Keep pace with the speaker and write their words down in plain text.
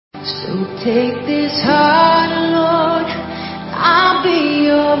So take this heart, Lord, I'll be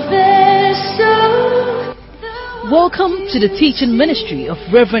your vessel. Welcome to the teaching ministry of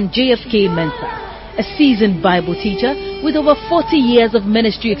Reverend J.F.K. Mensah, a seasoned Bible teacher with over 40 years of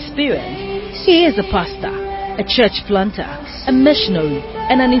ministry experience. He is a pastor, a church planter, a missionary,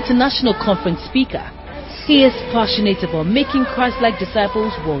 and an international conference speaker. He is passionate about making Christ-like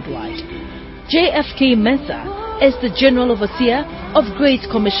disciples worldwide. J.F.K. Mensah is the General Overseer of Great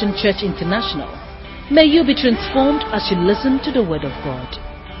Commission Church International. May you be transformed as you listen to the Word of God.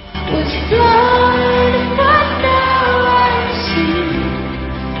 Was blind, but now I see.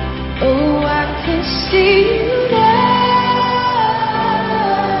 Oh, I can see now.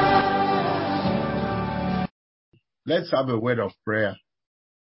 Let's have a word of prayer.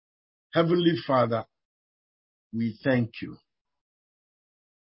 Heavenly Father, we thank you.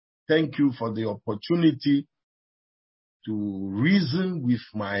 Thank you for the opportunity to reason with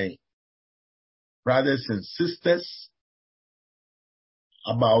my brothers and sisters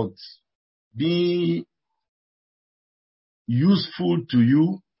about being useful to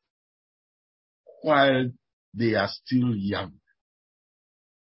you while they are still young.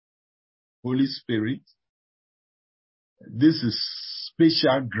 Holy Spirit, this is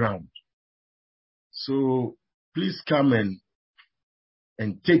special ground. So please come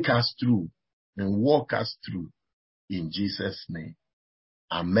and take us through and walk us through in Jesus' name.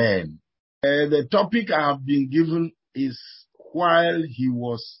 Amen. The topic I have been given is while he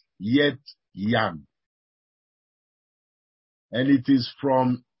was yet young. And it is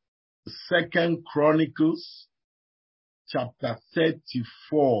from 2 Chronicles chapter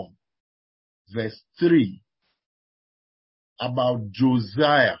 34 verse 3 about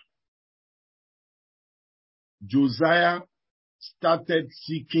Josiah. Josiah started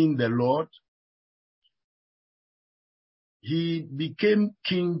seeking the Lord. He became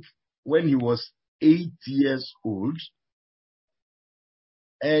king when he was 8 years old.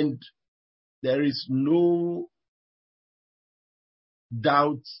 And there is no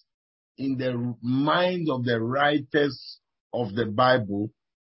doubt in the mind of the writers of the Bible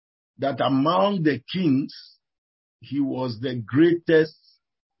that among the kings, he was the greatest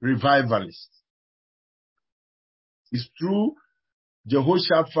revivalist. It's true,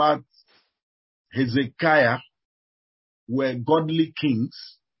 Jehoshaphat, Hezekiah were godly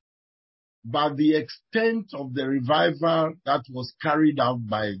kings, but the extent of the revival that was carried out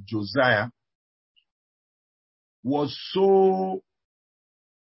by Josiah was so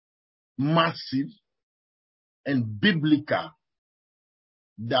massive and biblical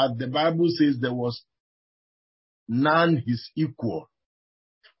that the Bible says there was none his equal.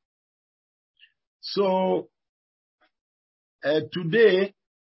 So today,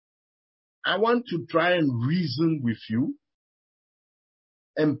 I want to try and reason with you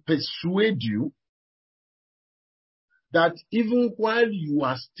and persuade you that even while you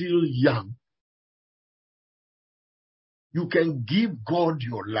are still young, you can give God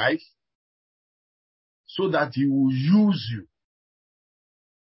your life so that he will use you.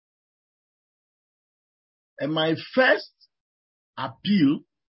 And my first appeal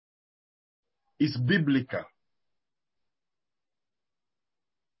is biblical.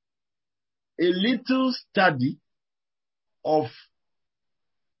 A little study of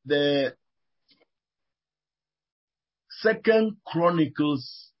the 2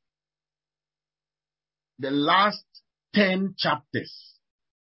 Chronicles, the last 10 chapters,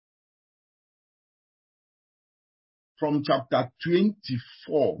 from chapter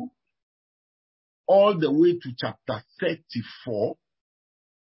 24 all the way to chapter 34,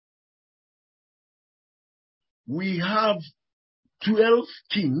 we have 12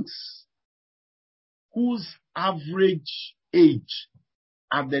 kings whose average age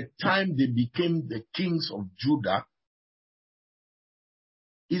at the time they became the kings of Judah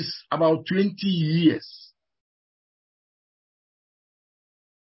is about 20 years.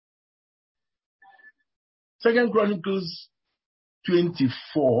 Second Chronicles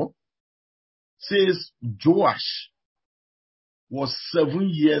 24 says Joash was 7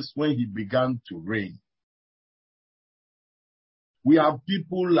 years when he began to reign. We have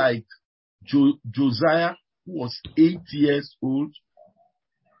people like Josiah, who was 8 years old.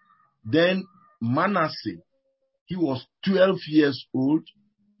 Then Manasseh, he was 12 years old.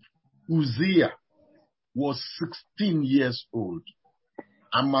 Uzziah was 16 years old.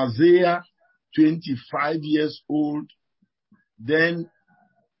 Amaziah, 25 years old. Then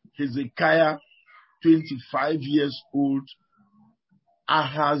Hezekiah, 25 years old.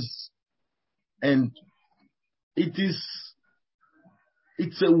 Ahaz, and it's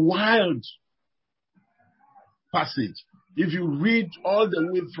a wild passage If you read all the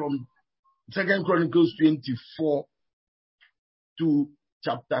way from 2 Chronicles 24 to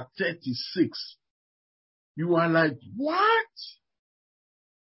chapter 36, you are like, what?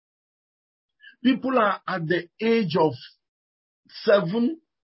 People are at the age of 7,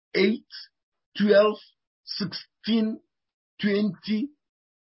 8, 12, 16, 20,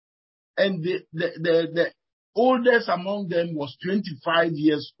 and the oldest among them was 25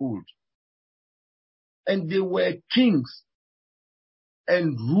 years old. And they were kings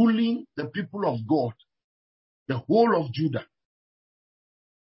and ruling the people of God, the whole of Judah.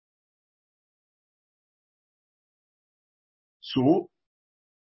 So,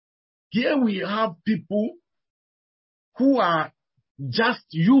 here we have people who are just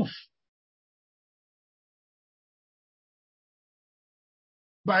youth.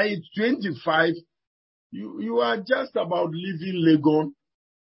 By 25, you are just about leaving Legon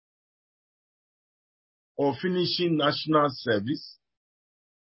or finishing national service.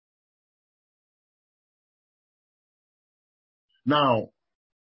 Now,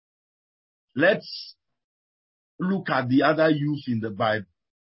 let's look at the other youth in the Bible.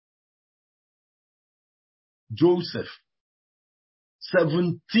 Joseph,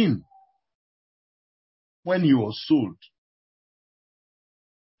 17, when he was sold.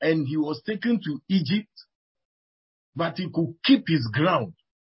 And he was taken to Egypt, but he could keep his ground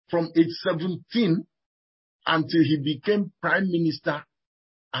from age 17 until he became prime minister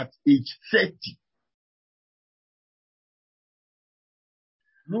at age 30.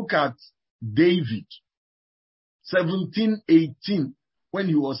 Look at David, 17, 18, when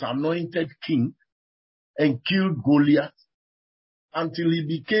he was anointed king and killed Goliath, until he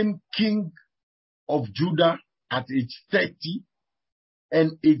became king of Judah at age 30,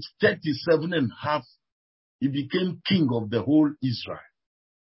 and age 37 and a half, he became king of the whole Israel.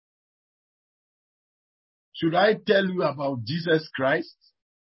 Should I tell you about Jesus Christ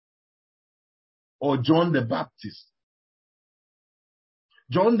or John the Baptist?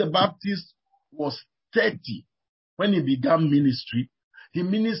 John the Baptist was 30 when he began ministry. He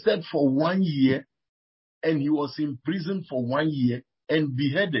ministered for 1 year, and he was in prison for 1 year and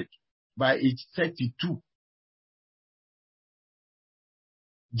beheaded by age 32.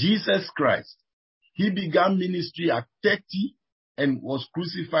 Jesus Christ, he began ministry at 30 and was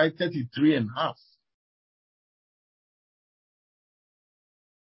crucified 33 and a half.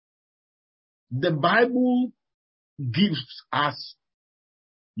 The Bible gives us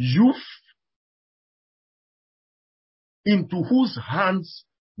youth into whose hands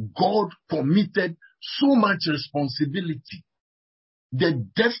God committed so much responsibility, the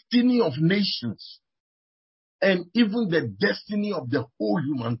destiny of nations, and even the destiny of the whole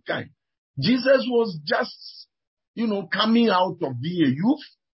humankind. Jesus was just, coming out of being a youth,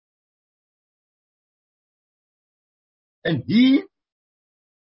 and he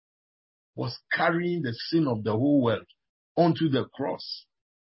was carrying the sin of the whole world onto the cross.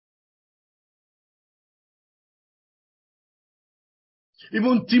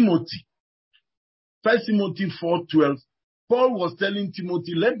 Even Timothy, 1 Timothy 4:12, Paul was telling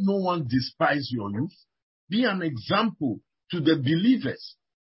Timothy, let no one despise your youth. Be an example to the believers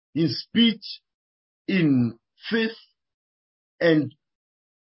in speech, in faith, and,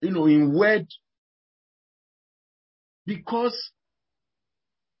 in word. Because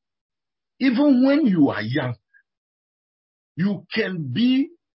even when you are young, you can be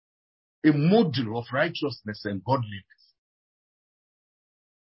a model of righteousness and godliness.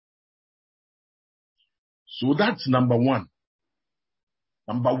 So that's number one.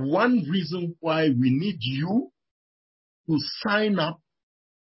 Number one reason why we need you to sign up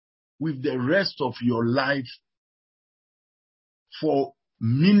with the rest of your life for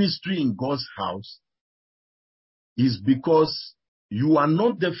ministry in God's house is because you are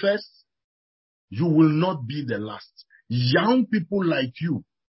not the first, you will not be the last. Young people like you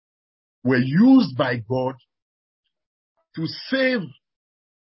were used by God to save,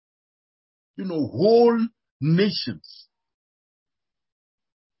 whole nations.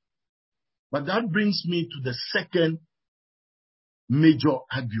 But that brings me to the second major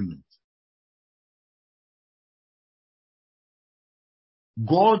argument.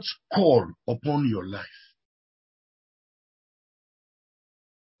 God's call upon your life.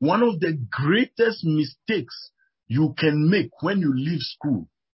 One of the greatest mistakes you can make when you leave school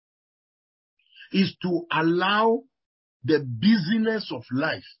is to allow the busyness of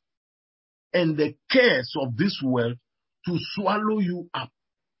life and the cares of this world to swallow you up.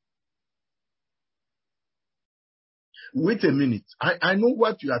 Wait a minute. I know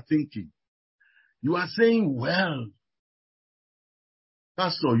what you are thinking. You are saying, well,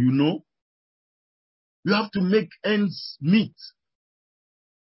 Pastor, You have to make ends meet.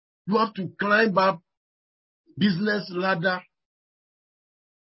 You have to climb up business ladder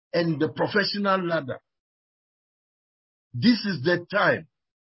and the professional ladder. This is the time.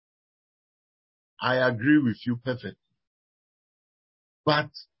 I agree with you perfectly. But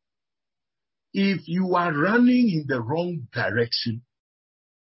if you are running in the wrong direction,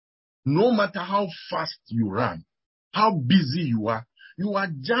 no matter how fast you run, how busy you are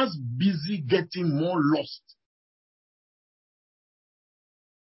just busy getting more lost.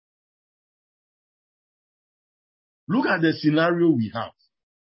 Look at the scenario we have.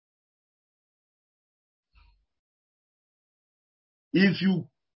 If you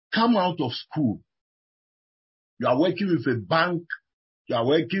come out of school, you are working with a bank, you are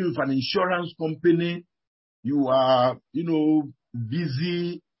working with an insurance company, you are,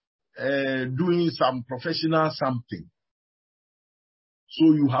 busy doing some professional something.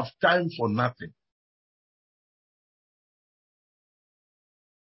 So you have time for nothing.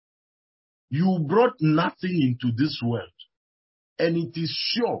 You brought nothing into this world, and it is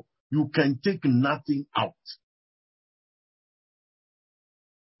sure you can take nothing out.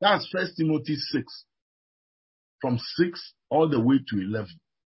 That's 1 Timothy 6, from 6 all the way to 11.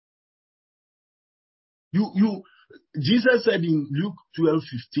 Jesus said in Luke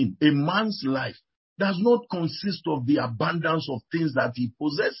 12:15, a man's life does not consist of the abundance of things that he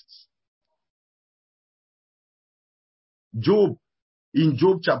possesses. Job, in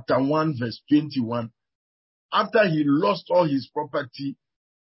Job chapter 1 verse 21, after he lost all his property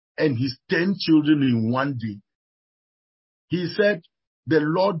and his 10 children in one day, he said, the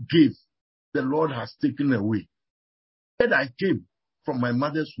Lord gave, the Lord has taken away. Naked I came from my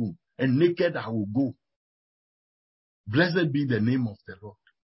mother's womb, and naked I will go. Blessed be the name of the Lord.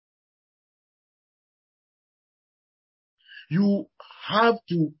 You have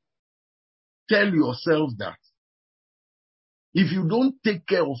to tell yourself that if you don't take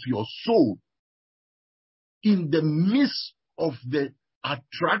care of your soul in the midst of the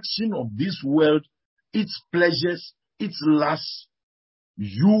attraction of this world, its pleasures, its lusts,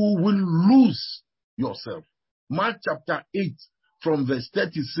 you will lose yourself. Mark chapter 8 from verse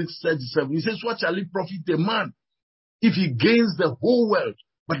 36, 37, he says, what shall it profit a man if he gains the whole world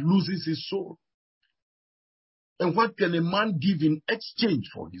but loses his soul? And what can a man give in exchange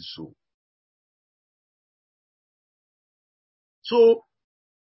for his soul? So,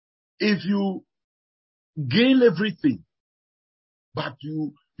 if you gain everything, but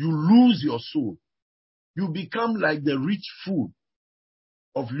you lose your soul, you become like the rich fool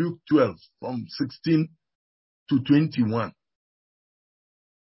of Luke 12, from 16 to 21.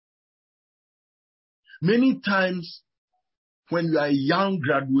 Many times, when you are a young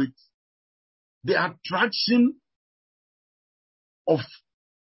graduate, the attraction of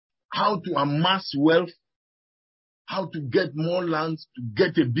how to amass wealth, how to get more land, to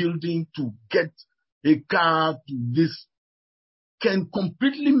get a building, to get a car, to this, can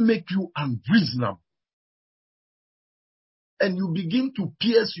completely make you unreasonable. And you begin to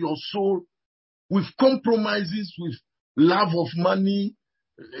pierce your soul with compromises, with love of money,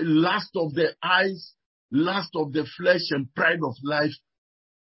 lust of the eyes, lust of the flesh, and pride of life.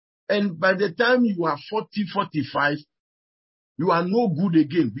 And by the time you are 40, 45, you are no good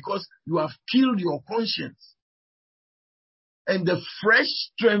again, because you have killed your conscience. And the fresh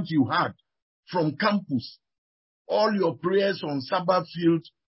strength you had from campus, all your prayers on Sabbath field,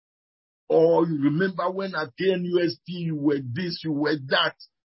 or you remember when at KNUST you were this, you were that,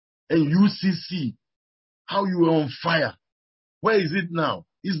 and UCC, how you were on fire. Where is it now?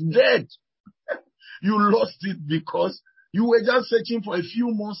 It's dead. You lost it because you were just searching for a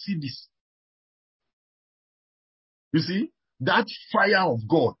few more CDs. You see, that fire of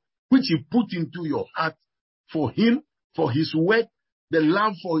God, which he put into your heart for him, for his work, the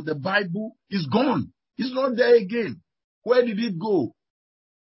love for the Bible, is gone. It's not there again. Where did it go?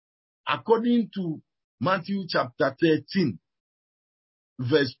 According to Matthew chapter 13,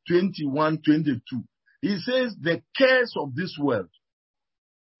 verse 21, 22, he says the cares of this world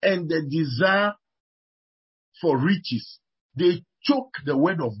and the desire for riches, they choke the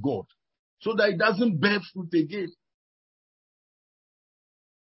word of God so that it doesn't bear fruit again.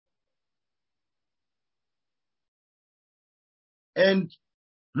 And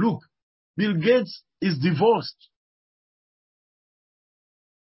look, Bill Gates is divorced.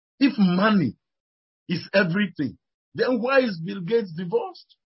 If money is everything, then why is Bill Gates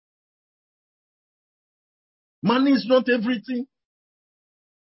divorced? Money is not everything.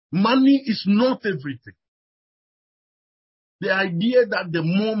 Money is not everything. The idea that the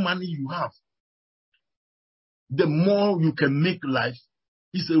more money you have, the more you can make life,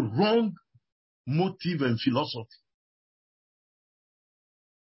 is a wrong motive and philosophy.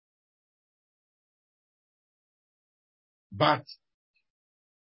 But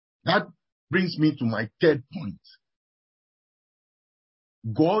that brings me to my third point.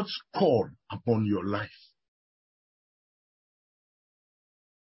 God's call upon your life.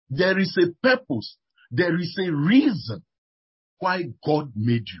 There is a purpose. There is a reason why God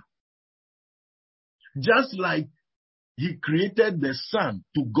made you. Just like He created the sun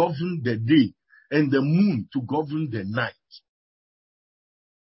to govern the day and the moon to govern the night.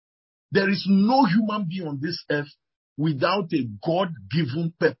 There is no human being on this earth without a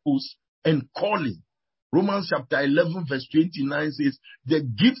God-given purpose and calling. Romans chapter 11 verse 29 says, the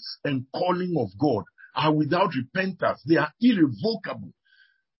gifts and calling of God are without repentance. They are irrevocable.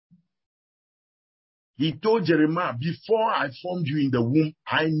 He told Jeremiah, before I formed you in the womb,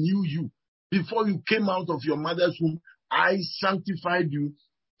 I knew you. Before you came out of your mother's womb, I sanctified you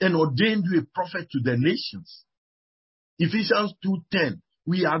and ordained you a prophet to the nations. Ephesians 2:10,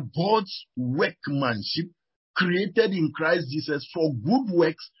 we are God's workmanship, created in Christ Jesus for good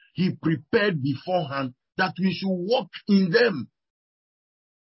works He prepared beforehand that we should walk in them.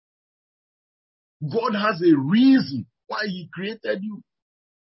 God has a reason why He created you.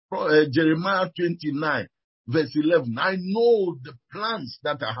 Jeremiah 29 verse 11, I know the plans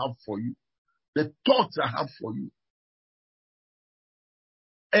that I have for you, the thoughts I have for you.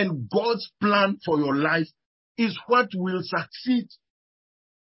 And God's plan for your life is what will succeed.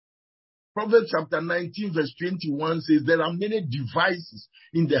 Proverbs chapter 19 verse 21 says, there are many devices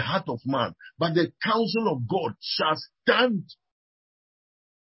in the heart of man, but the counsel of God shall stand.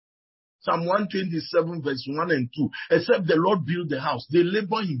 Psalm 127 verse 1 and 2, except the Lord build the house, they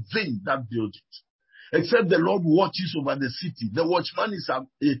labor in vain that build it. Except the Lord watches over the city, the watchman is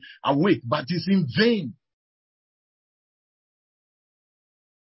awake, but is in vain.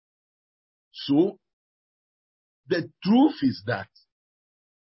 So, the truth is that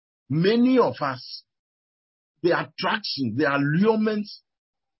many of us, the attraction, the allurements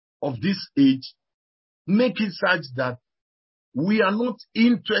of this age make it such that we are not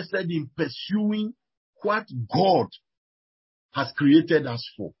interested in pursuing what God has created us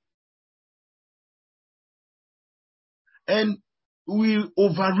for. And we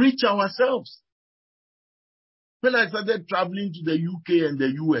overreach ourselves. When I started traveling to the UK and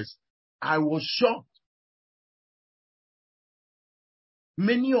the US, I was shocked.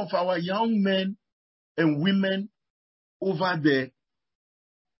 Many of our young men and women over there,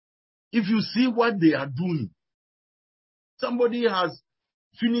 if you see what they are doing, somebody has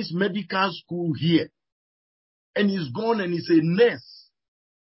finished medical school here and is gone and is a nurse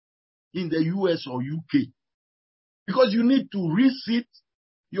in the US or UK. Because you need to resit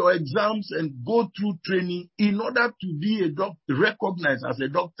your exams and go through training in order to be a doctor, recognized as a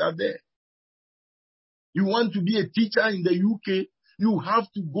doctor there. You want to be a teacher in the UK, you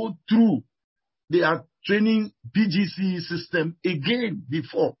have to go through their training PGCE system again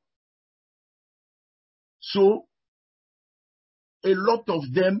before. So, a lot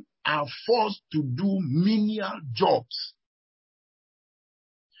of them are forced to do menial jobs.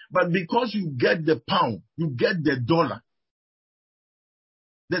 But because you get the pound, you get the dollar,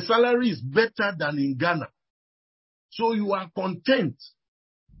 the salary is better than in Ghana. So you are content.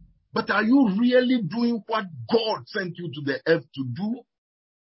 But are you really doing what God sent you to the earth to do?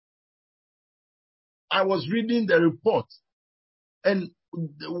 I was reading the report, and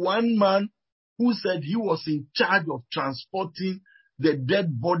the one man who said he was in charge of transporting the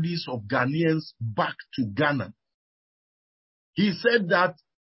dead bodies of Ghanaians back to Ghana. He said that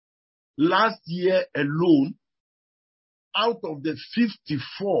last year alone, out of the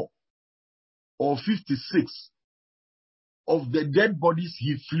 54 or 56 of the dead bodies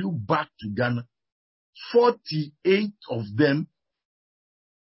he flew back to Ghana, 48 of them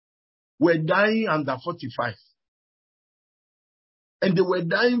were dying under 45. And they were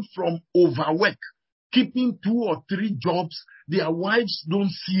dying from overwork, keeping 2 or 3 jobs. Their wives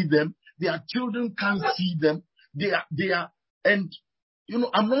don't see them. Their children can't see them. They are, and you know,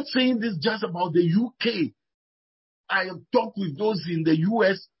 I'm not saying this just about the UK. I have talked with those in the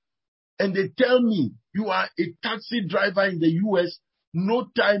US, and they tell me, you are a taxi driver in the US, no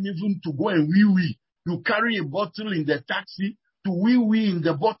time even to go and wee-wee. You carry a bottle in the taxi to wee-wee in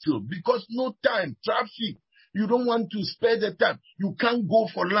the bottle because no time, traffic. You don't want to spare the time. You can't go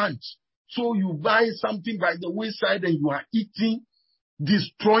for lunch. So you buy something by the wayside and you are eating,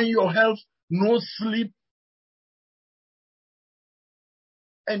 destroying your health, no sleep.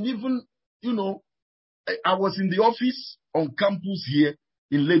 And even, you know, I was in the office on campus here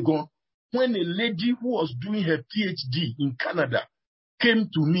in Legon when a lady who was doing her PhD in Canada came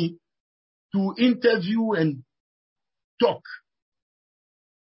to me to interview and talk.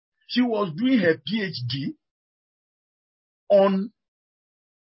 She was doing her PhD on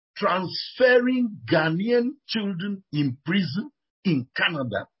transferring Ghanaian children in prison in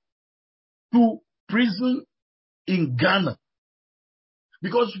Canada to prison in Ghana.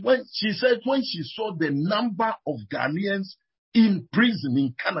 Because when she saw the number of Ghanaians in prison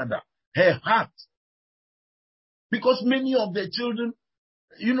in Canada, her heart, because many of the children,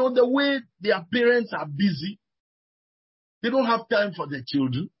 the way their parents are busy, they don't have time for the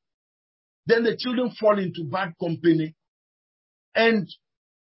children. Then the children fall into bad company. And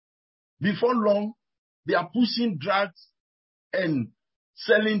before long, they are pushing drugs and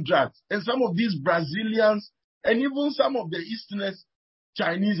selling drugs. And some of these Brazilians, and even some of the Easterners,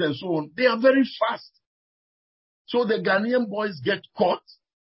 Chinese and so on, they are very fast. So the Ghanaian boys get caught.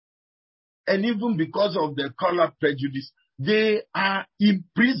 And even because of the color prejudice, they are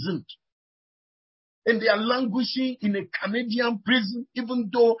imprisoned. And they are languishing in a Canadian prison, even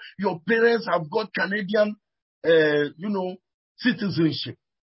though your parents have got Canadian, citizenship.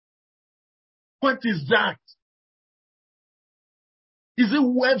 What is that? Is it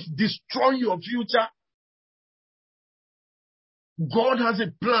worth destroying your future? God has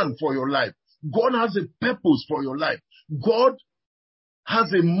a plan for your life. God has a purpose for your life. God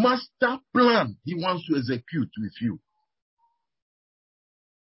has a master plan He wants to execute with you.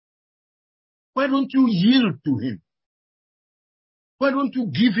 Why don't you yield to Him? Why don't you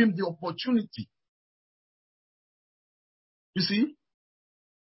give Him the opportunity? You see?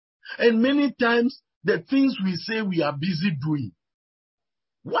 And many times, the things we say we are busy doing.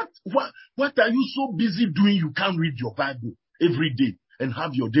 What are you so busy doing you can't read your Bible every day and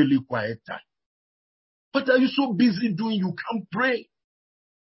have your daily quiet time? What are you so busy doing you can't pray?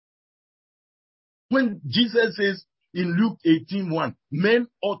 When Jesus says in Luke 18:1, men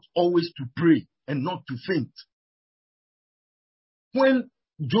ought always to pray and not to faint. When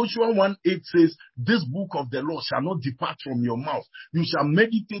Joshua 1:8 says, this book of the law shall not depart from your mouth. You shall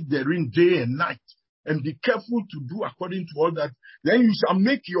meditate therein day and night and be careful to do according to all that. Then you shall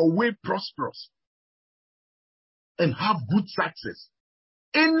make your way prosperous and have good success.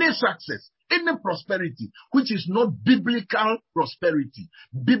 Any success, any prosperity, which is not biblical prosperity,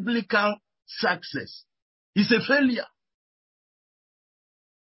 biblical success, is a failure.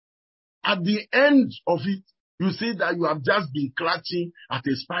 At the end of it, you see that you have just been clutching at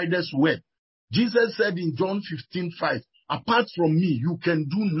a spider's web. Jesus said in John 15:5, apart from me, you can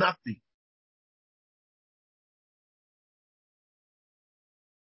do nothing.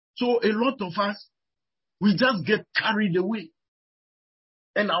 So a lot of us, we just get carried away.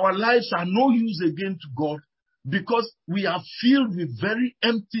 And our lives are no use again to God because we are filled with very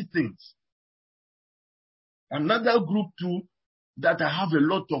empty things. Another group too that I have a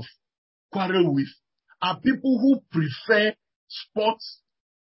lot of quarrel with are people who prefer sports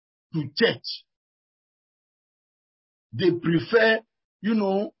to church. They prefer,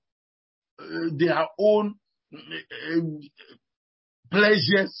 their own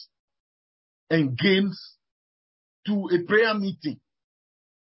pleasures and games to a prayer meeting.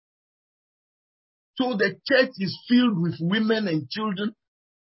 So the church is filled with women and children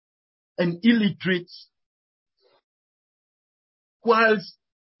and illiterates, whilst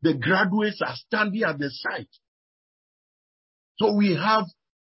the graduates are standing at the side. So we have,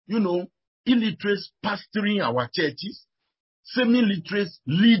 illiterates pastoring our churches, semi-literates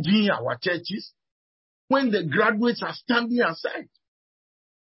leading our churches, when the graduates are standing aside.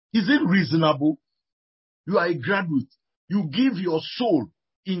 Is it reasonable? You are a graduate. You give your soul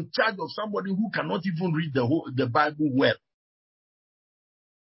in charge of somebody who cannot even read the Bible well.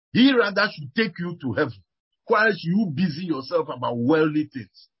 He rather should take you to heaven, whilst you busy yourself about worldly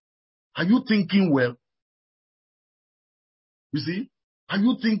things. Are you thinking well? You see? Are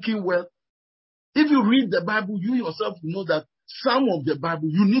you thinking well? If you read the Bible, you yourself know that some of the Bible,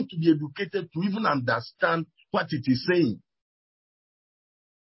 you need to be educated to even understand what it is saying.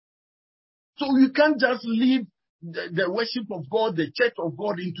 So you can't just leave the worship of God, the church of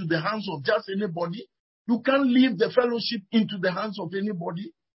God, into the hands of just anybody. You can't leave the fellowship into the hands of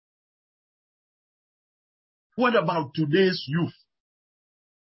anybody. What about today's youth?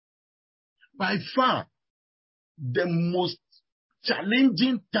 By far, the most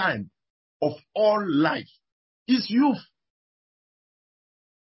challenging time of all life is youth.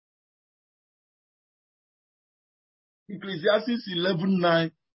 Ecclesiastes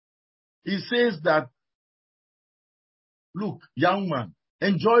 11:9, it says that, look, young man,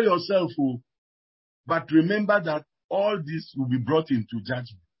 enjoy yourself, but remember that all this will be brought into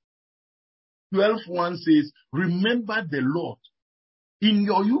judgment. 12:1 says, remember the Lord in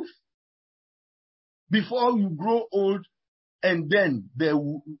your youth before you grow old, and then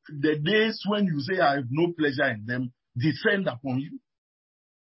the days when you say, I have no pleasure in them, descend upon you.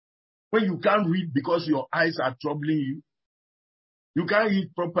 When you can't read because your eyes are troubling you, you can't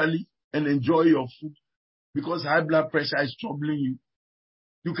eat properly and enjoy your food because high blood pressure is troubling you.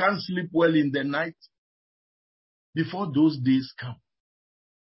 You can't sleep well in the night. Before those days come.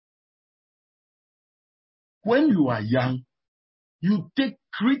 When you are young, you take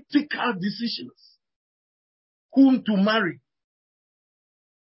critical decisions. Whom to marry,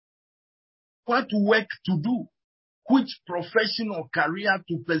 what work to do, which profession or career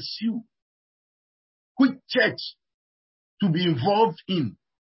to pursue, which church to be involved in,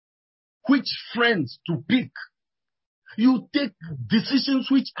 which friends to pick. You take decisions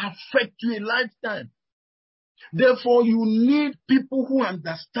which affect you a lifetime. Therefore, you need people who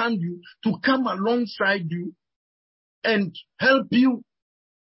understand you to come alongside you and help you.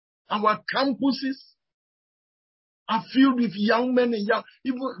 Our campuses are filled with young men and young,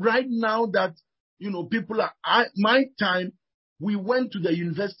 even right now that, people are, my time, we went to the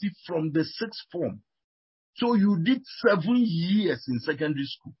university from the sixth form. So you did 7 years in secondary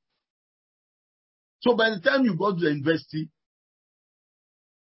school. So by the time you go to the university,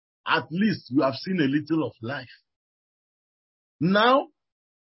 at least you have seen a little of life. Now,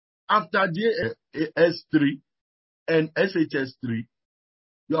 after JS3 and SHS3,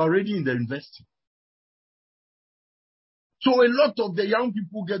 you're already in the university. So a lot of the young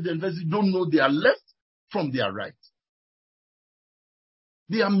people who get the university don't know their left from their right.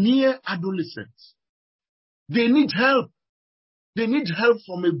 They are mere adolescents. They need help. They need help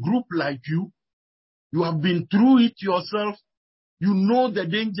from a group like you. You have been through it yourself. You know the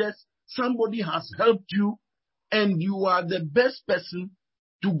dangers. Somebody has helped you, and you are the best person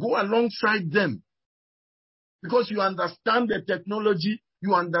to go alongside them. Because you understand the technology,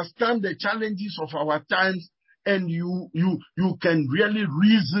 you understand the challenges of our times, and you can really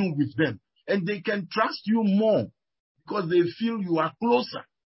reason with them. And they can trust you more because they feel you are closer.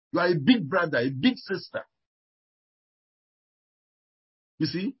 You are a big brother, a big sister. You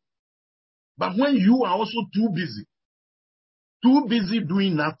see? But when you are also too busy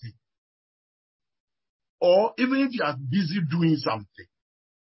doing nothing, or even if you are busy doing something,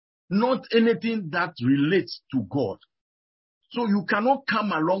 not anything that relates to God. So you cannot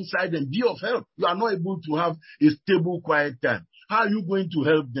come alongside and be of help. You are not able to have a stable, quiet time. How are you going to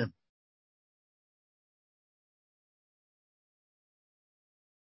help them?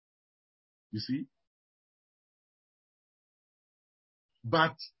 You see?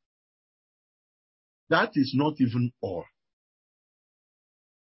 But that is not even all.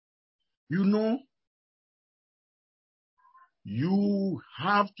 You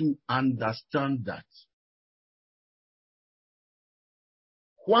have to understand that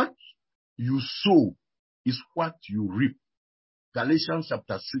what you sow is what you reap. Galatians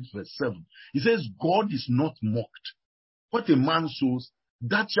chapter 6 verse 7. It says, God is not mocked. What a man sows,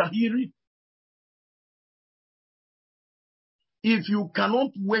 that shall he reap. If you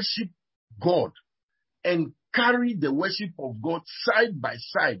cannot worship God and carry the worship of God side by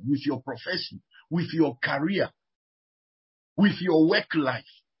side with your profession, with your career, with your work life,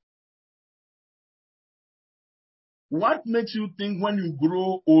 what makes you think when you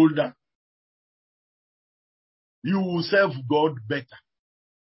grow older, you will serve God better?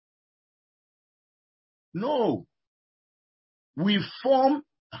 No. We form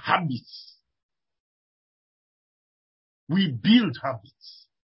habits. We build habits.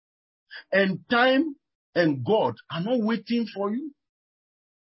 And time and God are not waiting for you.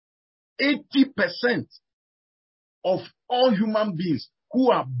 80% of all human beings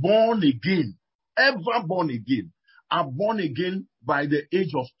who are born again, ever born again, are born again by the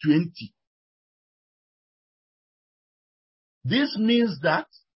age of 20. This means that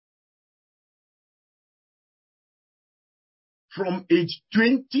from age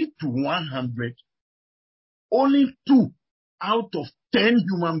 20 to 100, only 2 out of 10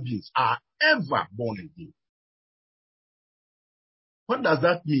 human beings are ever born again. What does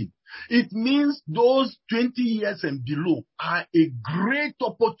that mean? It means those 20 years and below are a great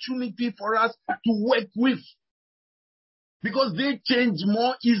opportunity for us to work with, because they change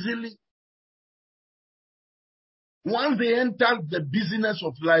more easily. Once they enter the business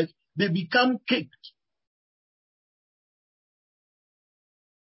of life, they become caked.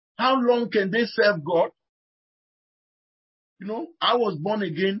 How long can they serve God? I was born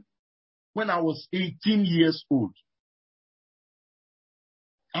again when I was 18 years old.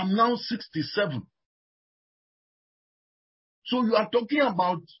 I'm now 67. So you are talking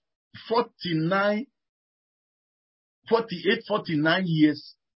about 48, 49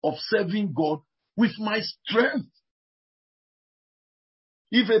 years of serving God with my strength.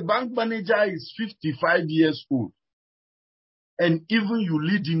 If a bank manager is 55 years old and even you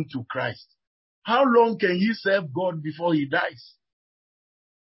lead him to Christ, how long can he serve God before he dies?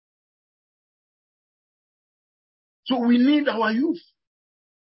 So we need our youth.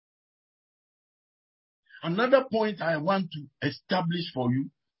 Another point I want to establish for you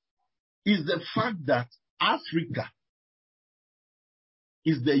is the fact that Africa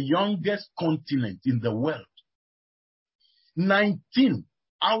is the youngest continent in the world. 19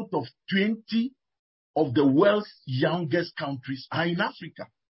 out of 20 of the world's youngest countries are in Africa.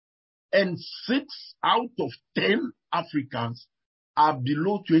 And 6 out of 10 Africans are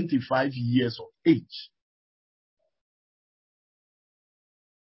below 25 years of age.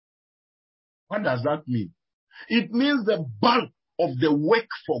 What does that mean? It means the bulk of the work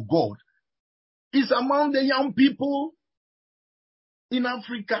for God is among the young people in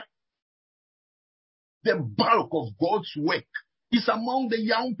Africa. The bulk of God's work is among the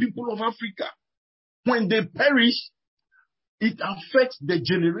young people of Africa. When they perish, it affects the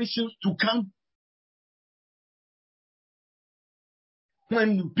generations to come.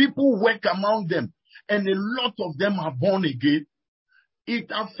 When people work among them and a lot of them are born again,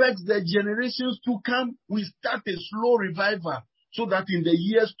 it affects the generations to come. We start a slow revival so that in the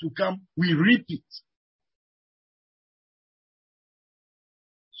years to come, we reap it.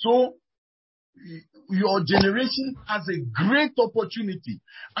 So, your generation has a great opportunity.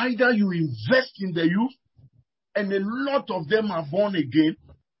 Either you invest in the youth, and a lot of them are born again,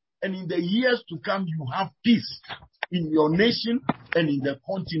 and in the years to come, you have peace in your nation and in the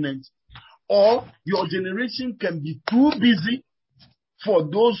continent. Or your generation can be too busy for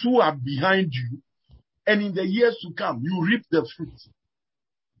those who are behind you, and in the years to come, you reap the fruit.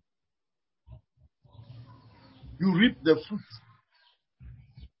 You reap the fruit.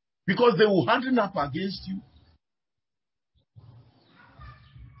 Because they will harden up against you.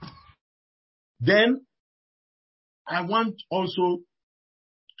 Then, I want also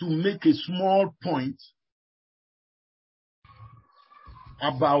to make a small point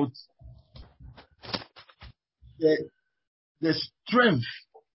about the strength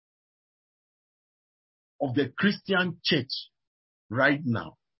of the Christian church right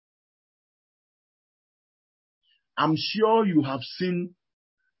now. I'm sure you have seen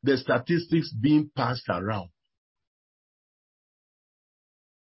the statistics being passed around.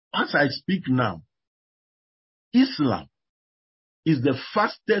 As I speak now, Islam is the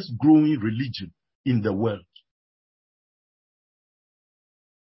fastest growing religion in the world.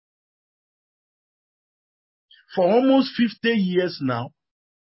 For almost 50 years now,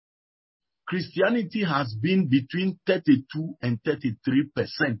 Christianity has been between 32 and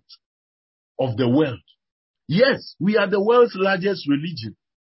 33% of the world. Yes, we are the world's largest religion.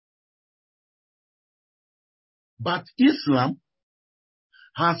 But Islam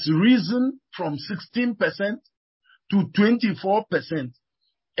has risen from 16% to 24%,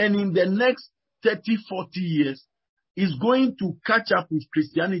 and in the next 30, 40 years, is going to catch up with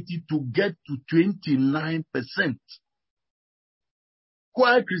Christianity to get to 29%.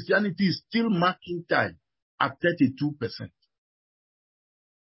 While Christianity is still marking time at 32%.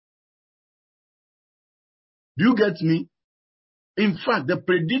 Do you get me? In fact, the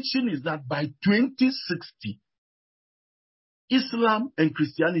prediction is that by 2060, Islam and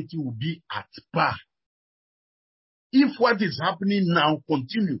Christianity will be at par. If what is happening now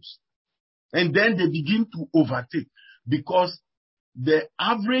continues, and then they begin to overtake, because the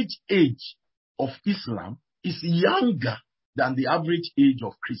average age of Islam is younger than the average age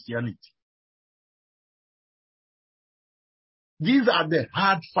of Christianity. These are the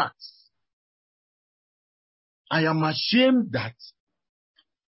hard facts. I am ashamed that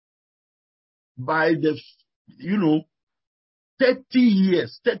by the, 30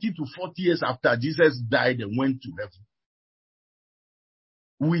 to 40 years after Jesus died and went to heaven,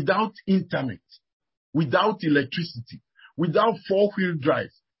 without internet, without electricity, without four-wheel drive,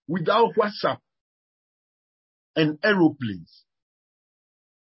 without WhatsApp and aeroplanes,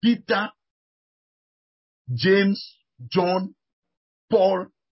 Peter, James, John, Paul,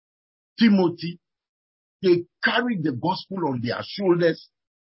 Timothy, they carried the gospel on their shoulders.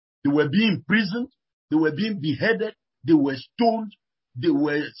 They were being imprisoned, they were being beheaded, they were stoned, they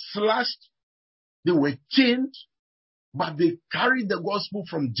were slashed, they were chained, but they carried the gospel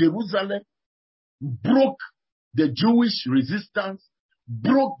from Jerusalem, broke the Jewish resistance,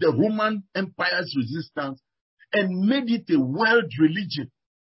 broke the Roman Empire's resistance, and made it a world religion.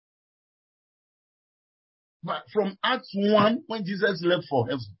 But from Acts 1, when Jesus left for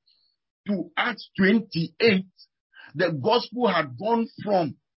heaven, to Acts 28, the gospel had gone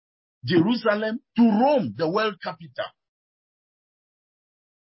from Jerusalem to Rome, the world capital.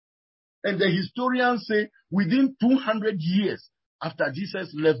 And the historians say within 200 years after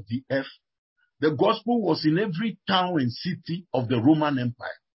Jesus left the earth, the gospel was in every town and city of the Roman Empire.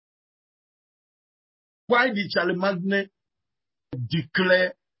 Why did Charlemagne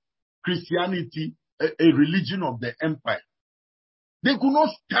declare Christianity a religion of the empire? They could not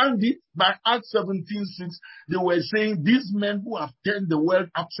stand it. By Acts 17:6, they were saying, these men who have turned the world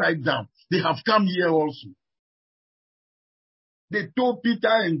upside down, they have come here also. They told Peter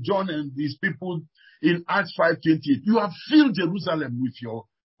and John and these people in Acts 5:28, you have filled Jerusalem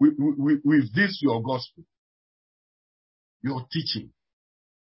with this, your gospel, your teaching.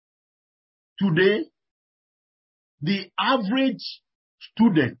 Today, the average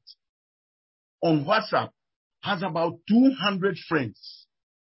student on WhatsApp has about 200 friends.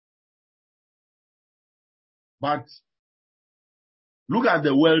 But look at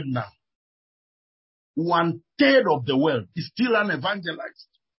the world now. 1/3 of the world is still unevangelized.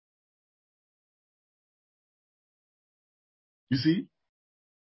 You see,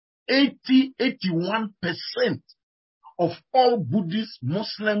 81% of all Buddhists,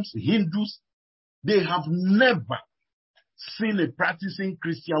 Muslims, Hindus, they have never seen a practicing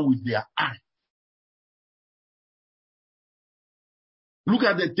Christian with their eye. Look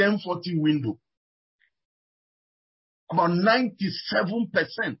at the 1040 window. About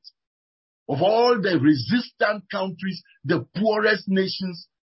 97% of all the resistant countries, the poorest nations,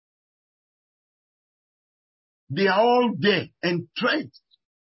 they are all there entrenched.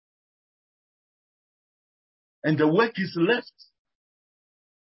 And the work is left.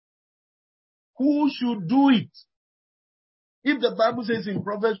 Who should do it? If the Bible says in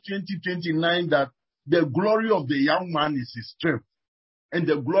Proverbs 20:29 that the glory of the young man is his strength, and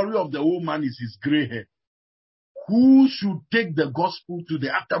the glory of the old man is his gray hair, who should take the gospel to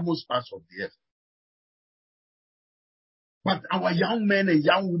the uttermost parts of the earth? But our young men and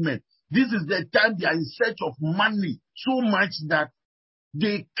young women, this is the time they are in search of money so much that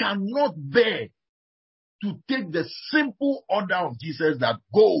they cannot bear to take the simple order of Jesus that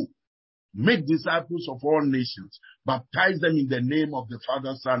go, make disciples of all nations, baptize them in the name of the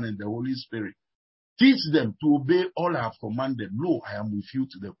Father, Son, and the Holy Spirit. Teach them to obey all I have commanded. Lo, I am with you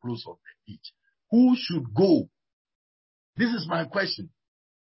to the close of the age. Who should go? This is my question.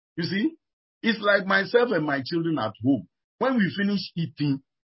 You see, it's like myself and my children at home. When we finish eating,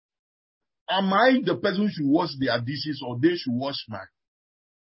 am I the person who should wash their dishes or they should wash mine?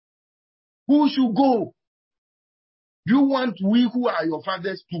 Who should go? Do you want we who are your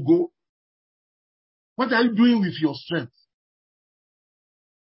fathers to go? What are you doing with your strength?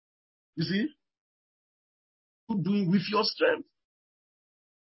 You see? What are you doing with your strength?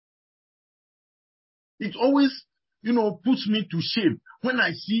 It always, puts me to shame when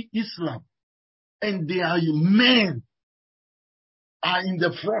I see Islam and their men are in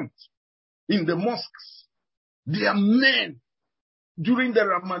the front, in the mosques. They are men during the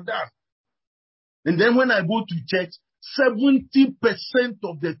Ramadan. And then when I go to church, 70%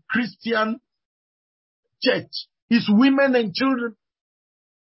 of the Christian church is women and children.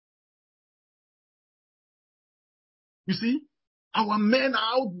 You see, our men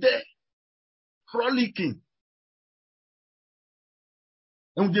are out there frolicking.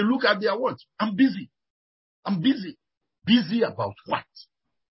 And when they look at their watch, I'm busy. I'm busy. Busy about what?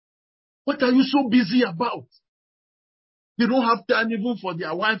 What are you so busy about? They don't have time even for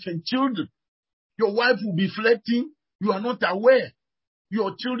their wife and children. Your wife will be flirting. You are not aware.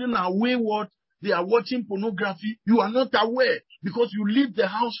 Your children are wayward. They are watching pornography. You are not aware because you leave the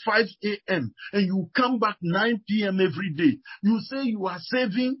house 5 a.m. and you come back 9 p.m. every day. You say you are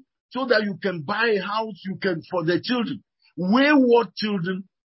saving so that you can buy a house for the children. Wayward children,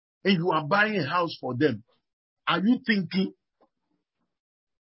 and you are buying a house for them. Are you thinking?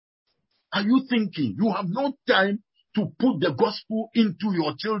 Are you thinking? You have no time to put the gospel into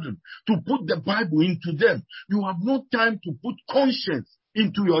your children, to put the Bible into them. You have no time to put conscience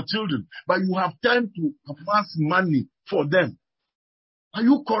into your children, but you have time to amass money for them. Are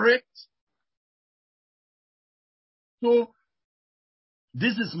you correct? So,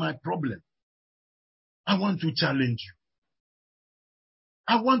 this is my problem. I want to challenge you.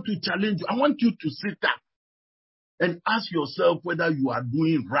 I want to challenge you. I want you to sit up and ask yourself whether you are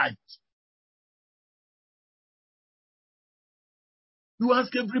doing right. You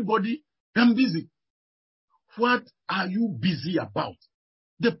ask everybody, I'm busy. What are you busy about?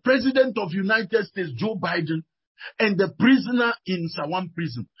 The president of the United States, Joe Biden, and the prisoner in Sawam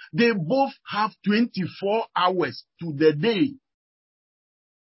prison, they both have 24 hours to the day.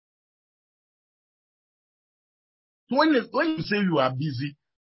 When you say you are busy,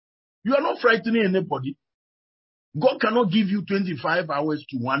 You are not frightening anybody. God cannot give you 25 hours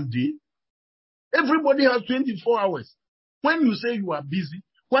to one day. Everybody has 24 hours. When you say you are busy,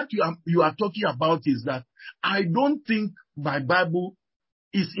 what you are talking about is that I don't think my Bible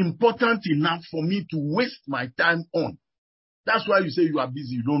is important enough for me to waste my time on. That's why you say you are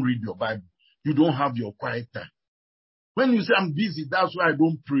busy. You don't read your Bible. You don't have your quiet time. When you say I'm busy, that's why I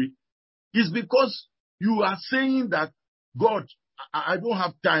don't pray. It's because you are saying that, God, I don't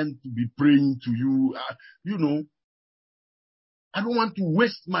have time to be praying to you. I don't want to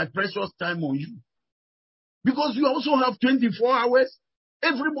waste my precious time on you. Because you also have 24 hours.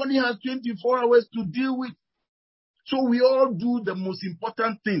 Everybody has 24 hours to deal with. So we all do the most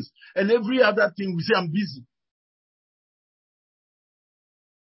important things. And every other thing we say, I'm busy.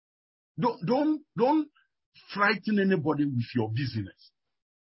 Don't frighten anybody with your busyness.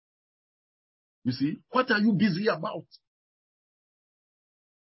 You see, what are you busy about?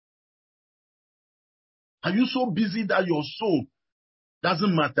 Are you so busy that your soul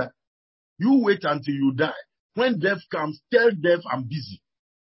doesn't matter? You wait until you die. When death comes, tell death I'm busy.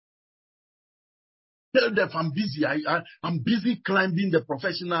 Tell death I'm busy. I'm busy climbing the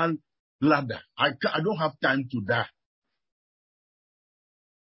professional ladder. I don't have time to die.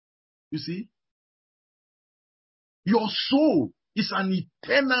 You see? Your soul is an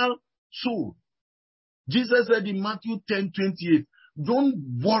eternal soul. Jesus said in Matthew 10:28,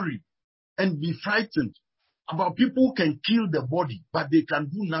 don't worry and be frightened about people who can kill the body, but they can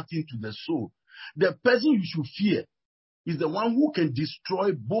do nothing to the soul. The person you should fear is the one who can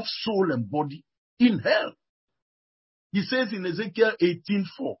destroy both soul and body in hell. He says in Ezekiel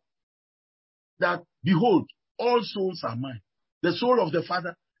 18:4 that, behold, all souls are mine. The soul of the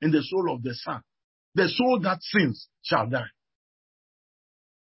Father and the soul of the Son. The soul that sins shall die.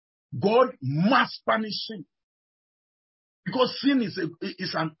 God must punish sin. Because sin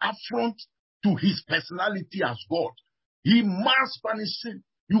is an affront to his personality as God. He must punish sin.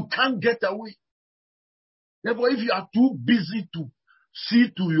 You can't get away. Therefore, if you are too busy to see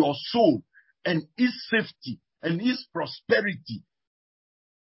to your soul and its safety and its prosperity,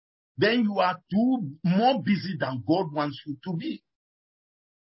 then you are more busy than God wants you to be.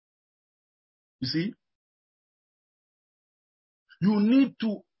 You see? You need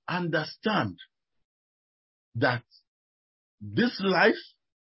to understand that this life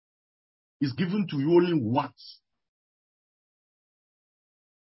is given to you only once.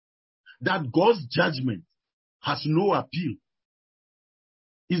 That God's judgment has no appeal.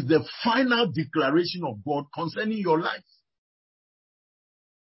 Is the final declaration of God concerning your life.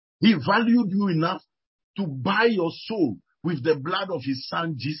 He valued you enough to buy your soul with the blood of his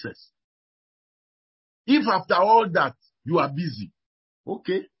son Jesus. If after all that you are busy,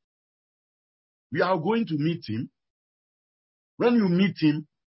 okay, we are going to meet him. When you meet him,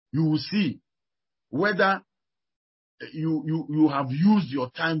 you will see whether you have used your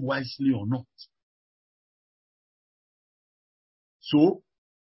time wisely or not. So,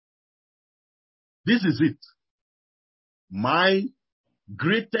 this is it. My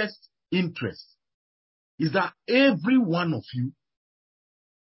greatest interest is that every one of you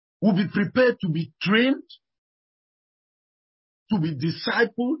will be prepared to be trained, to be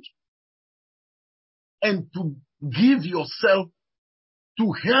discipled, and to give yourself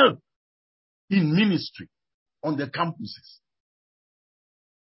to help in ministry on the campuses.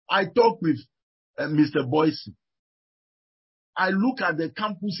 I talked with Mr. Boyce. I look at the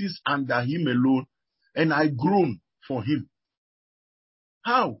campuses under him alone and I groan for him.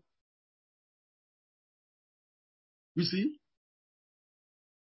 How? You see?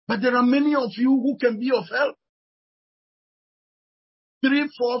 But there are many of you who can be of help. 3,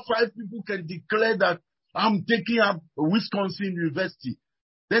 4, 5 people can declare that I'm taking up Wisconsin University.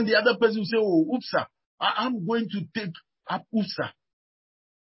 Then the other person will say, oh, UPSA, I'm going to take up UPSA.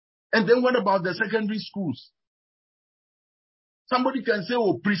 And then what about the secondary schools? Somebody can say,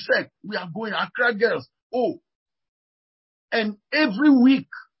 oh, Presec, we are going, Accra Girls. Oh, and every week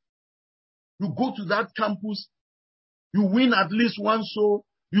you go to that campus, you win at least one soul,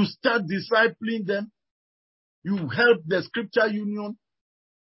 you start discipling them, you help the scripture union,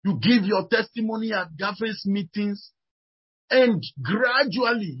 you give your testimony at Gaffey's meetings, and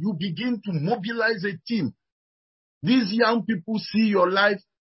gradually you begin to mobilize a team. These young people see your life,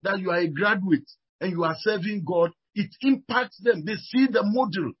 that you are a graduate and you are serving God. It impacts them. They see the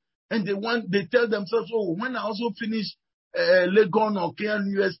model and they tell themselves, oh, when I also finish Legon or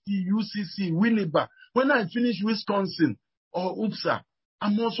KNUST, UCC, Winneba, when I finish Wisconsin or UPSA,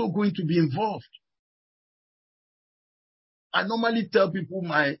 I'm also going to be involved. I normally tell people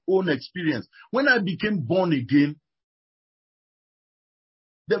my own experience. When I became born again,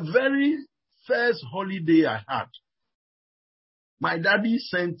 The very first holiday I had, my daddy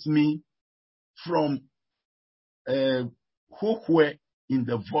sent me from Hokwe in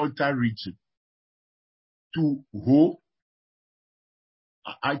the Volta region to Ho.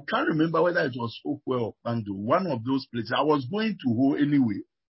 I can't remember whether it was Hokwe or Pando, one of those places. I was going to Ho anyway.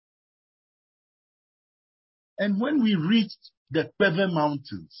 And when we reached the Peve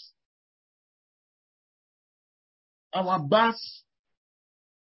Mountains, our bus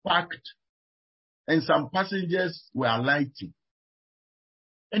parked and some passengers were alighting.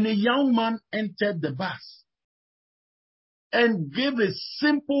 And a young man entered the bus and gave a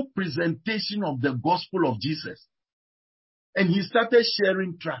simple presentation of the gospel of Jesus. And he started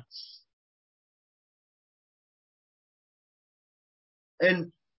sharing tracts.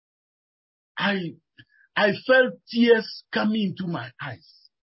 And I felt tears coming into my eyes.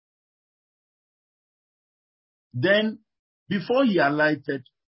 Then, before he alighted,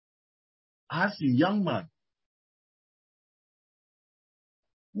 I asked him, young man,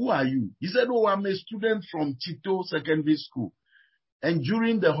 who are you? He said, oh, I'm a student from Chito Secondary School. And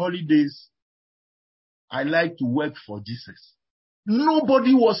during the holidays, I like to work for Jesus.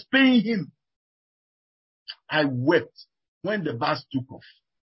 Nobody was paying him. I wept when the bus took off.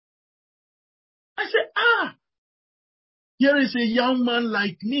 I said, here is a young man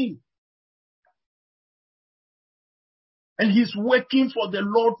like me. And he's working for the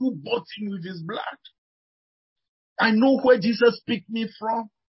Lord who bought him with his blood. I know where Jesus picked me from.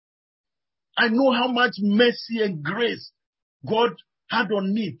 I know how much mercy and grace God had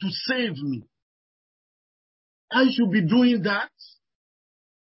on me to save me. I should be doing that.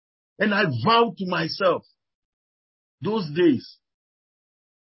 And I vowed to myself those days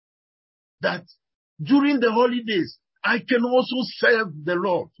that during the holidays, I can also serve the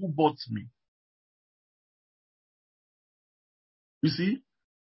Lord who bought me. You see?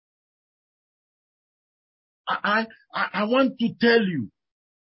 I want to tell you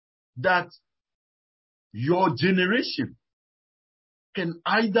that your generation can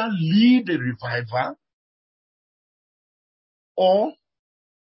either lead a revival or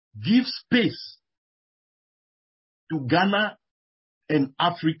give space to Ghana and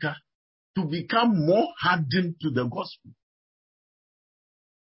Africa to become more hardened to the gospel.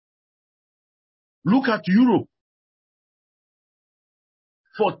 Look at Europe.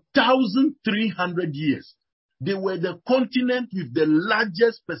 For 1,300 years, they were the continent with the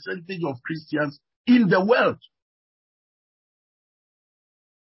largest percentage of Christians in the world.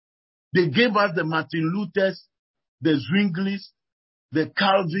 They gave us the Martin Luthers, the Zwinglies, the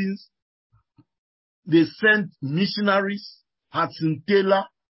Calvins. They sent missionaries, Hudson Taylor,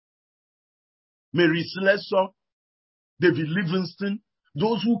 Mary Slessor, David Livingstone,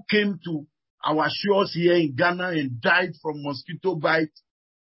 those who came to our shores here in Ghana and died from mosquito bite.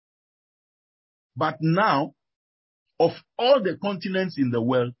 But now, of all the continents in the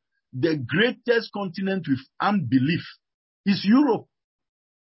world, the greatest continent with unbelief is Europe.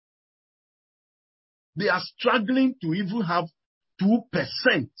 They are struggling to even have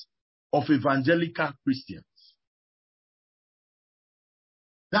 2% of evangelical Christians.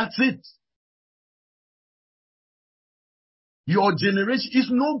 That's it. Your generation is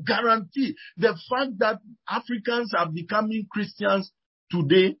no guarantee. The fact that Africans are becoming Christians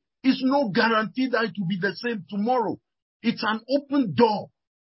today is no guarantee that it will be the same tomorrow. It's an open door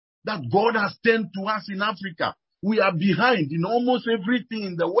that God has turned to us in Africa. We are behind in almost everything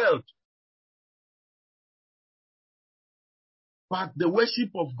in the world. But the worship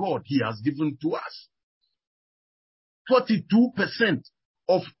of God He has given to us. 42%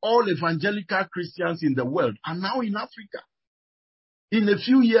 of all evangelical Christians in the world are now in Africa. In a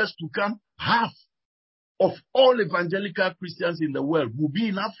few years to come, half of all evangelical Christians in the world will be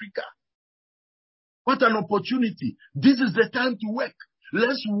in Africa. What an opportunity. This is the time to work.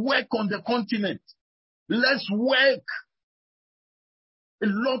 Let's work on the continent. Let's work. A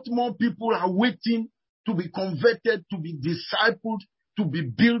lot more people are waiting to be converted, to be discipled, to be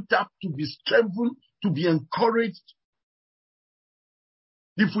built up, to be strengthened, to be encouraged.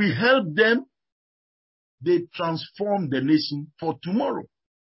 If we help them, they transform the nation for tomorrow.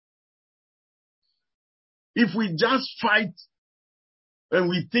 If we just fight and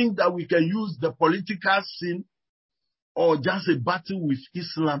we think that we can use the political scene or just a battle with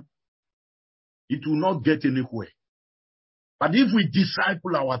Islam, it will not get anywhere. But if we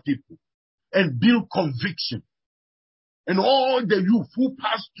disciple our people and build conviction, and all the youth who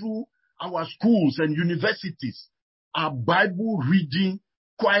pass through our schools and universities are Bible reading,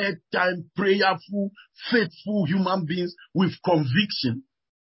 quiet time, prayerful, faithful human beings with conviction,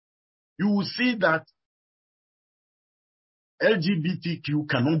 you will see that LGBTQ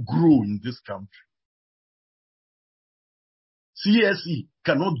cannot grow in this country. CSE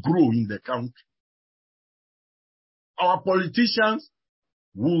cannot grow in the country. Our politicians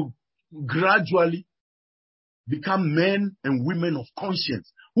will gradually become men and women of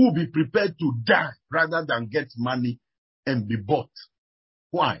conscience who will be prepared to die rather than get money and be bought.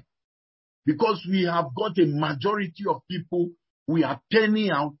 Why? Because we have got a majority of people we are turning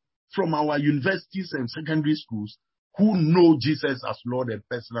out from our universities and secondary schools who know Jesus as Lord and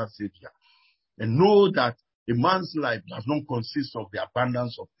personal Savior and know that a man's life does not consist of the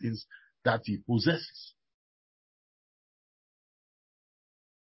abundance of things that he possesses.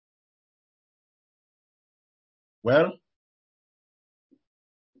 Well,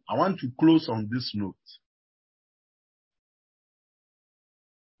 I want to close on this note.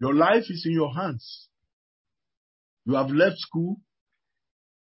 Your life is in your hands. You have left school.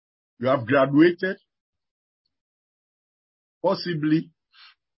 You have graduated. Possibly,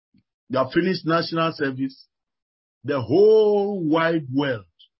 you have finished national service. The whole wide world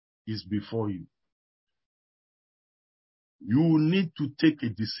is before you. You need to take a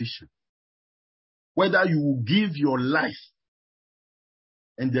decision. Whether you will give your life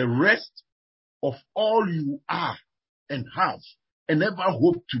and the rest of all you are and have and ever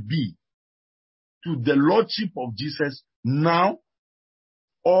hope to be to the Lordship of Jesus now,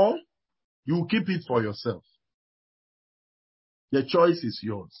 or you keep it for yourself. The choice is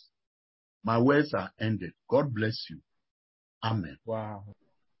yours. My words are ended. God bless you. Amen. Wow.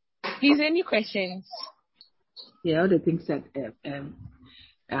 Is there any questions? Yeah, all the things that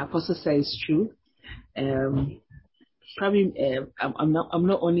Apostle says is true. Probably, I'm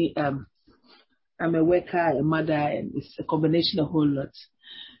not only I'm a worker, a mother, and it's a combination of a whole lot.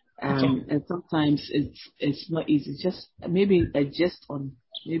 And sometimes it's not easy. Just maybe adjust on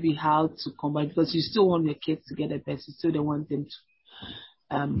maybe how to combine, because you still want your kids to get the best. You still don't want them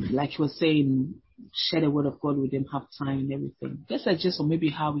to, like you were saying, share the word of God with them, have time and everything. Just adjust on maybe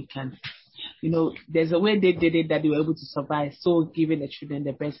how we can. There's a way they did it that they were able to survive, so giving the children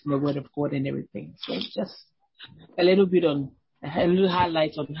the best in the word of God and everything. So it's just a little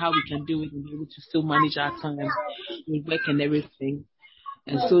highlight on how we can do it and be able to still manage our time with work and everything,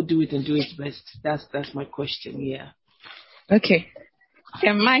 and still do it and do it best. That's my question. Yeah. Okay.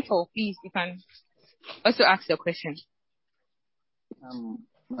 Michael, please, you can also ask your question.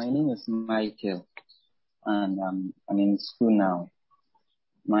 My name is Michael, and I'm in school now.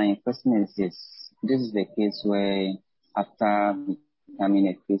 My question is this. This is the case where after becoming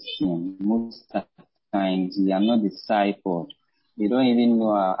a Christian, most of the times we are not discipled. We don't even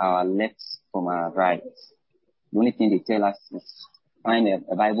know our left from our right. The only thing they tell us is find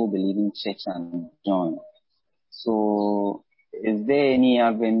a Bible-believing church and join. So is there any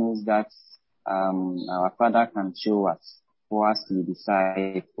avenues that our Father can show us for us to be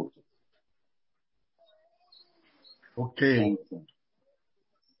discipled? Okay. Thank you.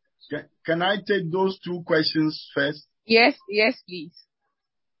 Can I take those two questions first? Yes, please.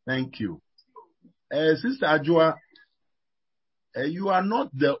 Thank you. Sister Ajua, you are not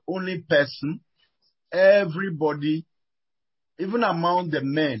the only person. Everybody, even among the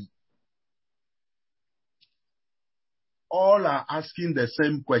men, all are asking the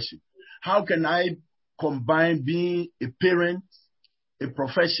same question. How can I combine being a parent, a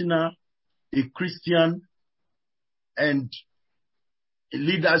professional, a Christian, and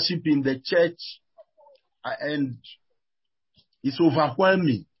leadership in the church? And it's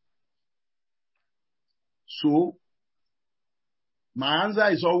overwhelming. So, my answer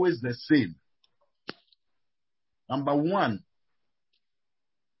is always the same. Number one,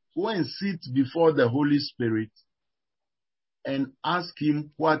 go and sit before the Holy Spirit and ask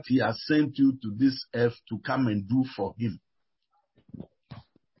him what he has sent you to this earth to come and do for him.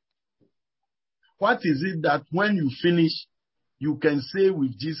 What is it that when you finish, you can say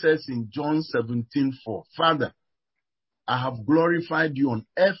with Jesus in John 17:4, Father, I have glorified you on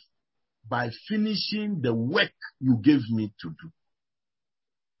earth by finishing the work you gave me to do.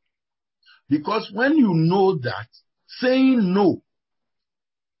 Because when you know that, saying no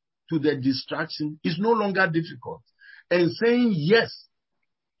to the distraction is no longer difficult. And saying yes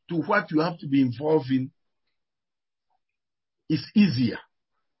to what you have to be involved in is easier,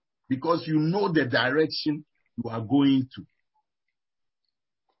 because you know the direction you are going to.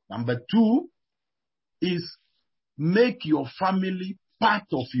 Number two is make your family part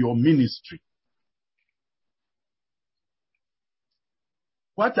of your ministry.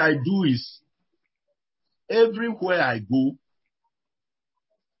 What I do is, everywhere I go,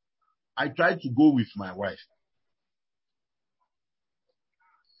 I try to go with my wife.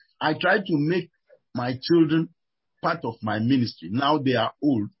 I try to make my children part of my ministry. Now they are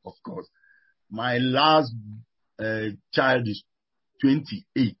old, of course. My last child is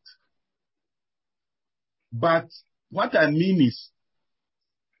 28. But what I mean is,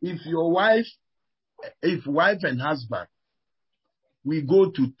 if wife and husband, we go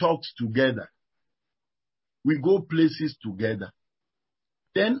to talks together, we go places together,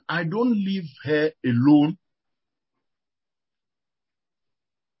 then I don't leave her alone.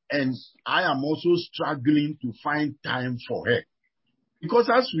 And I am also struggling to find time for her. Because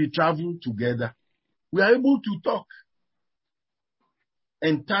as we travel together, we are able to talk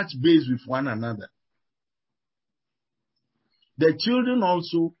and touch base with one another. The children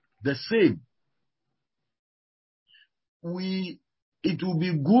also, the same. It will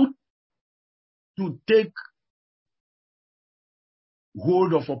be good to take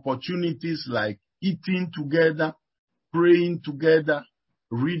hold of opportunities like eating together, praying together,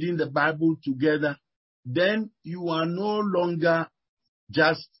 reading the Bible together. Then you are no longer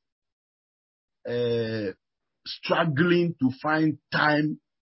just struggling to find time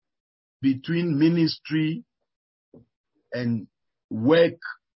between ministry and work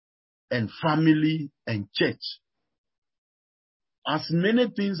and family and church. As many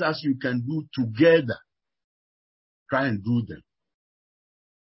things as you can do together, try and do them.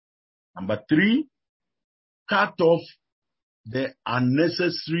 Number 3, cut off the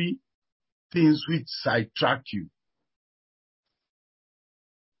unnecessary things which sidetrack you.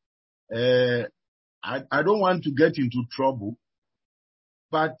 I don't want to get into trouble,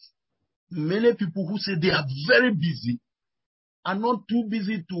 but many people who say they are very busy are not too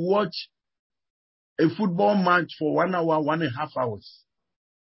busy to watch a football match for 1 hour, 1.5 hours.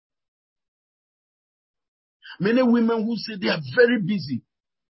 Many women who say they are very busy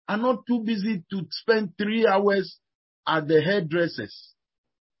are not too busy to spend 3 hours at the hairdressers.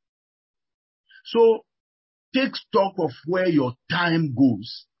 So take stock of where your time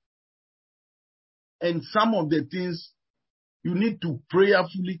goes. And some of the things, you need to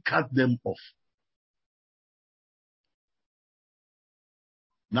prayerfully cut them off.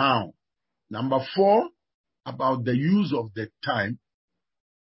 Now, number 4, about the use of the time,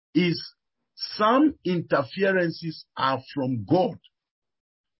 is some interferences are from God.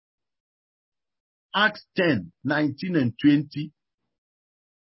 Acts 10, 19 and 20.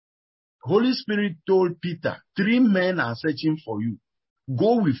 Holy Spirit told Peter, 3 men are searching for you.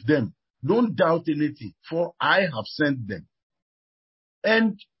 Go with them. Don't doubt anything, for I have sent them.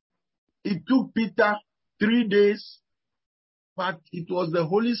 And it took Peter 3 days, but it was the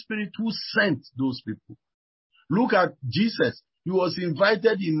Holy Spirit who sent those people. Look at Jesus. He was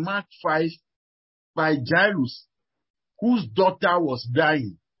invited in Mark 5 by Jairus, whose daughter was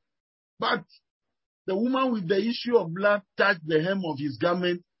dying. But the woman with the issue of blood touched the hem of his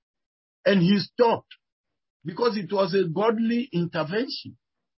garment, and he stopped because it was a godly intervention.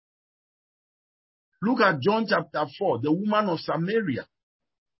 Look at John chapter 4, the woman of Samaria.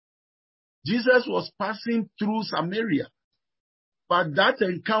 Jesus was passing through Samaria, but that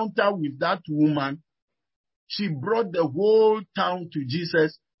encounter with that woman, she brought the whole town to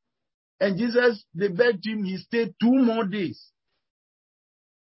Jesus. And Jesus, they begged him, he stayed 2 more days.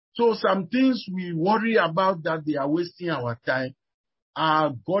 So some things we worry about that they are wasting our time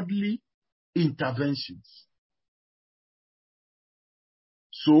are godly interventions.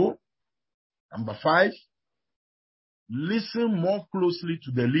 So, number 5, listen more closely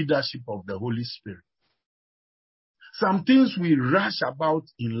to the leadership of the Holy Spirit. Some things we rush about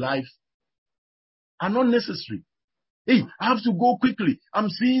in life are not necessary. Hey, I have to go quickly. I'm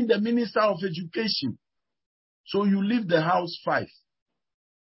seeing the Minister of Education. So you leave the house 5.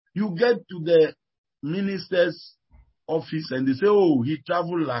 You get to the minister's office and they say, oh, he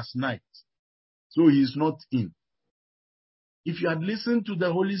traveled last night, so he's not in. If you had listened to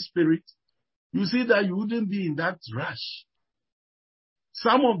the Holy Spirit, you see that you wouldn't be in that rush.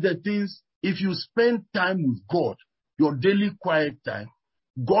 Some of the things, if you spend time with God, your daily quiet time,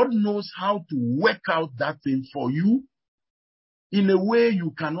 God knows how to work out that thing for you in a way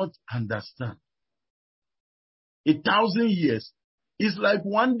you cannot understand. 1,000 years is like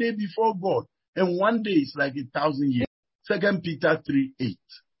 1 day before God, and 1 day is like 1,000 years. 2 Peter 3:8.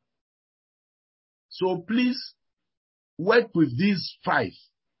 So please work with these 5.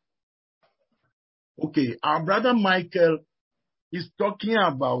 Okay, our brother Michael is talking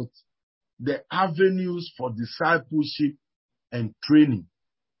about the avenues for discipleship and training.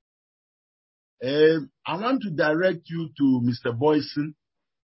 I want to direct you to Mr. Boyson,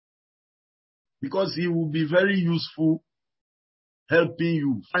 because he will be very useful helping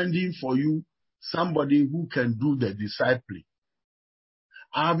you, finding for you somebody who can do the discipling.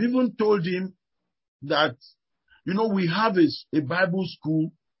 I have even told him that You know, we have a Bible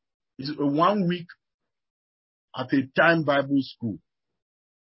school. It's a 1 week at a time Bible school.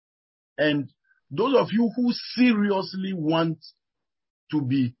 And those of you who seriously want to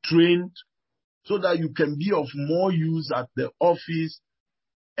be trained so that you can be of more use at the office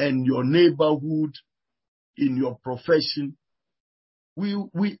and your neighborhood, in your profession,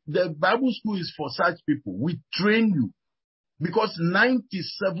 the Bible school is for such people. We train you because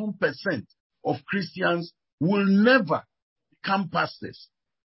 97% of Christians will never become pastors.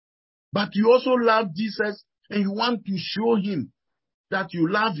 But you also love Jesus and you want to show him that you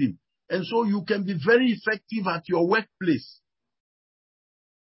love him. And so you can be very effective at your workplace.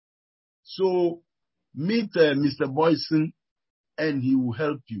 So meet Mr. Boyson and he will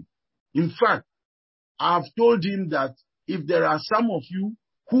help you. In fact, I've told him that if there are some of you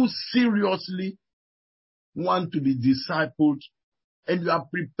who seriously want to be discipled and you are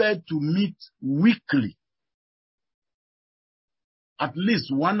prepared to meet weekly, at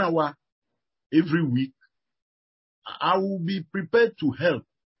least 1 hour every week, I will be prepared to help.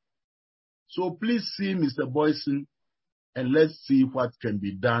 So please see Mr. Boyson and let's see what can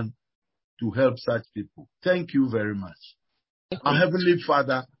be done to help such people. Thank you very much. Our Heavenly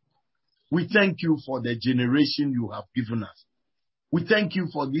Father, we thank you for the generation you have given us. We thank you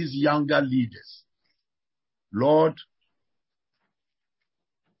for these younger leaders. Lord,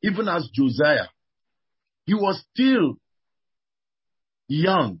 even as Josiah, he was still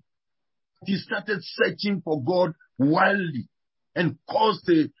young. He started searching for God wildly and caused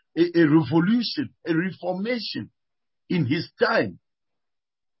a revolution, a reformation in his time.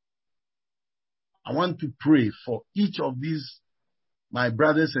 I want to pray for each of these, my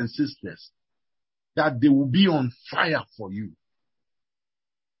brothers and sisters, that they will be on fire for you.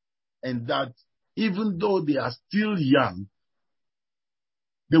 And that even though they are still young,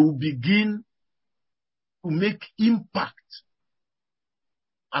 they will begin to make impact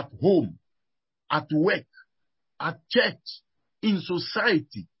at home, at work, at church, in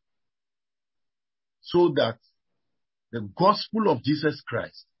society, so that the gospel of Jesus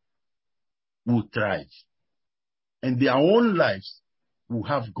Christ will thrive and their own lives will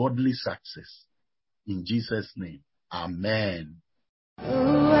have godly success. In Jesus' name, amen.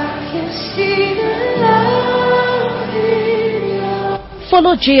 Oh, I can see the love in your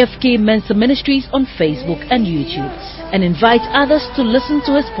Follow JFK Mensa Ministries on Facebook and YouTube and invite others to listen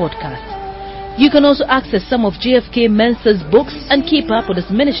to his podcast. You can also access some of JFK Mensa's books and keep up with his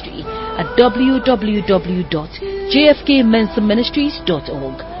ministry at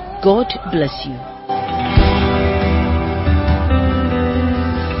www.jfkmensaministries.org. God bless you.